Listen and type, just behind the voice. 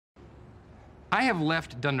I have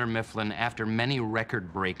left Dunder Mifflin after many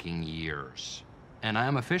record-breaking years, and I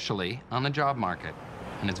am officially on the job market,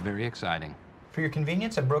 and it's very exciting. For your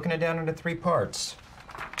convenience, I've broken it down into 3 parts.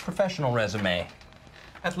 Professional resume,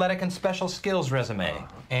 athletic and special skills resume,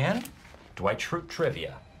 and Dwight Schrute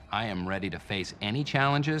trivia. I am ready to face any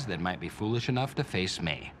challenges that might be foolish enough to face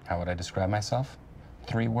me. How would I describe myself?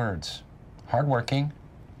 3 words. Hardworking,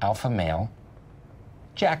 alpha male,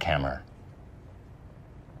 jackhammer,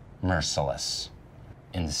 merciless,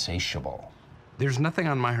 insatiable. There's nothing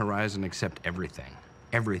on my horizon except everything.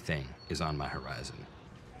 Everything is on my horizon.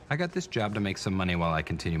 I got this job to make some money while I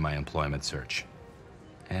continue my employment search.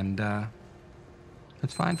 And,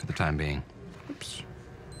 it's fine for the time being. Oops.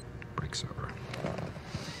 Break's over.